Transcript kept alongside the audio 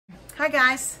Hi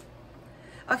guys.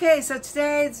 Okay, so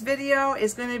today's video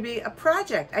is going to be a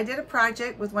project. I did a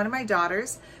project with one of my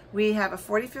daughters. We have a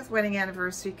 45th wedding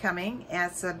anniversary coming.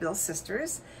 It's Bill's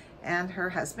sisters and her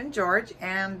husband George,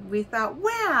 and we thought,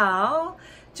 well,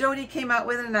 Jody came out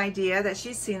with an idea that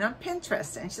she's seen on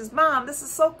Pinterest, and she says, Mom, this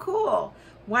is so cool.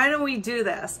 Why don't we do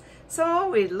this? So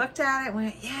we looked at it and we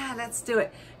went, yeah, let's do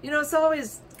it. You know, it's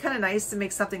always kind of nice to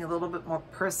make something a little bit more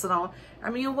personal. I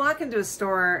mean, you walk into a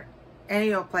store,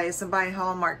 any old place, and buy a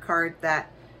Hallmark card that,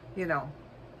 you know,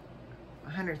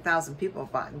 100,000 people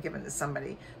bought and given to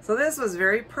somebody. So this was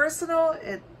very personal.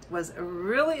 It was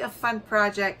really a fun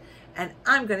project, and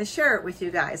I'm going to share it with you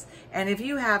guys. And if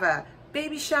you have a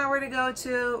baby shower to go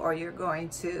to, or you're going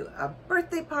to a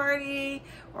birthday party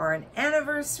or an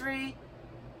anniversary,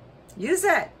 use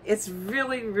it. It's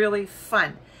really, really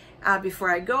fun. Before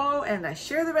I go and I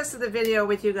share the rest of the video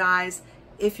with you guys,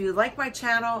 if you like my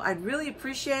channel, I'd really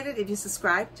appreciate it if you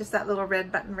subscribe, just that little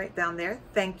red button right down there.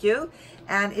 Thank you.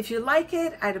 And if you like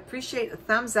it, I'd appreciate a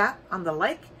thumbs up on the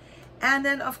like. And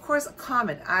then, of course, a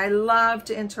comment. I love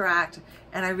to interact,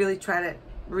 and I really try to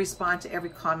respond to every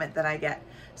comment that I get.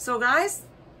 So guys,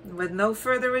 with no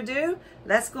further ado,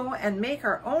 let's go and make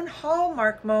our own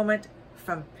Hallmark moment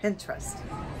from Pinterest.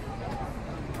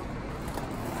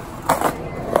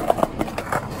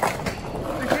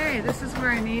 This is where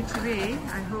I need to be.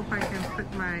 I hope I can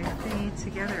put my thingy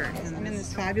together. I'm in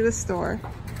this fabulous store,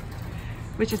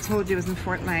 which I told you was in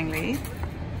Fort Langley,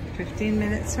 15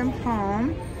 minutes from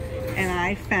home, and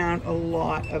I found a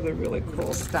lot of the really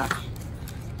cool stuff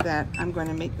that I'm going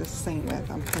to make this thing with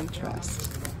on Pinterest.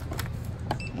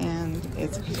 And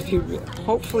it's going to be real.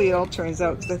 Hopefully it all turns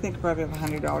out, because I think I probably have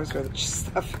 $100 worth of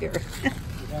stuff here.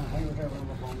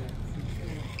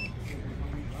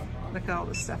 Look at all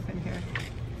the stuff in here.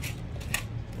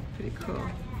 Pretty cool.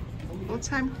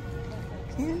 Old-time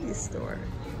candy store.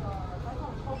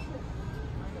 Okay,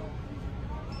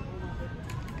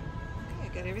 I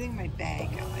got everything in my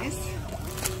bag, guys.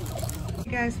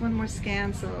 You guys, one more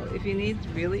scan. So if you need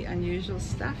really unusual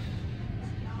stuff,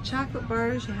 chocolate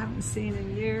bars you haven't seen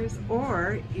in years,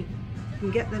 or you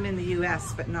can get them in the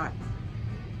US but not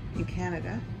in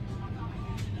Canada.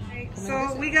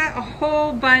 So we got a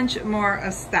whole bunch more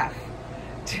of stuff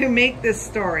to make this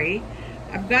story.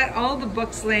 I've got all the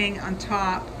books laying on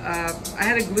top. I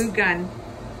had a glue gun.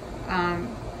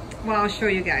 Well, I'll show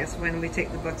you guys when we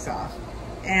take the books off.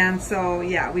 And so,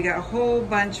 yeah, we got a whole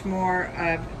bunch more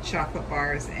of chocolate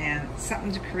bars and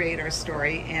something to create our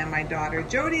story. And my daughter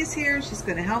Jody's here. She's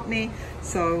going to help me.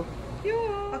 So,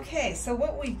 yeah. Okay, so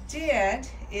what we did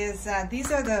is these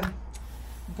are the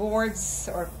boards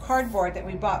or cardboard that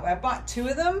we bought. I bought 2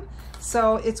 of them.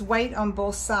 So it's white on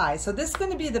both sides. So this is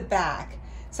going to be the back.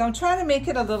 So I'm trying to make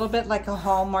it a little bit like a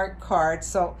Hallmark card.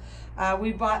 So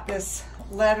we bought this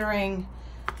lettering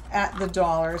at the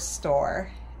dollar store,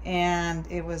 and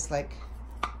it was like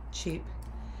cheap.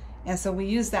 And so we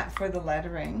use that for the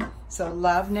lettering. So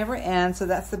love never ends. So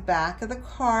that's the back of the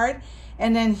card.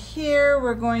 And then here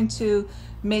we're going to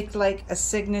make like a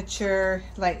signature,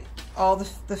 like all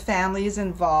the families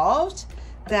involved,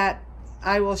 that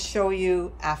I will show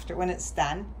you after when it's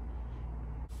done.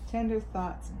 Tender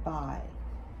thoughts by.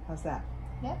 How's that?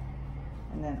 Yep.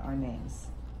 And then our names.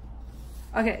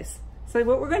 Okay, so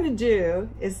what we're going to do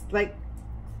is like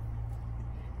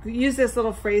use this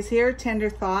little phrase here, tender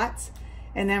thoughts,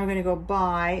 and then we're going to go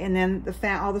by, and then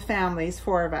all the families,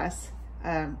 4 of us,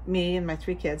 me and my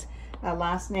 3 kids,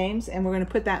 last names, and we're going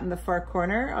to put that in the far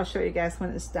corner. I'll show you guys when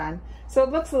it's done. So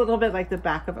it looks a little bit like the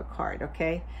back of a card,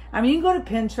 okay? I mean, you can go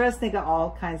to Pinterest, they got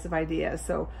all kinds of ideas.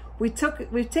 So we've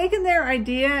taken their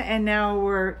idea, and now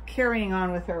we're carrying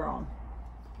on with our own.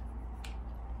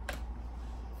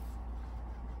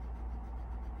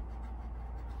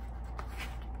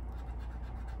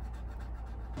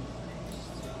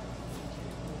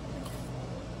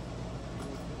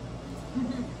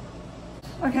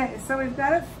 Okay, so we've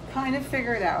got it kind of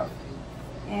figured out.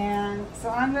 And so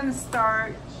I'm going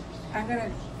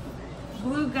to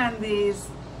glue gun these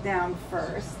down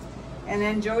first, and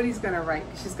then Jody's going to write.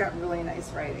 She's got really nice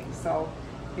writing. So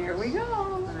here we go.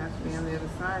 I'm going to have to be on the other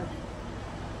side.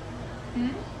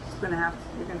 She's going to have to,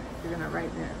 you're going to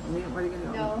write there. What are you going to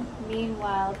do? No,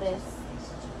 meanwhile this.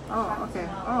 Oh, okay.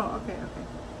 Oh, okay, okay.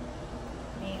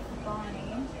 Me,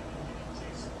 Bonnie.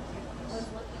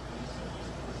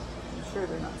 I'm sure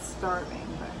they're not starving,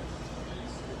 but.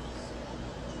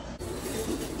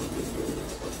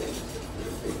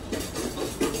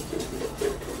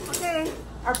 Okay,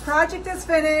 our project is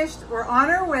finished. We're on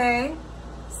our way.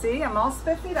 See, I'm all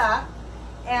spiffied up.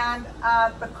 And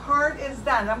the card is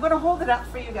done. I'm going to hold it up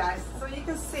for you guys so you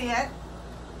can see it.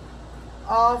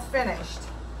 all finished.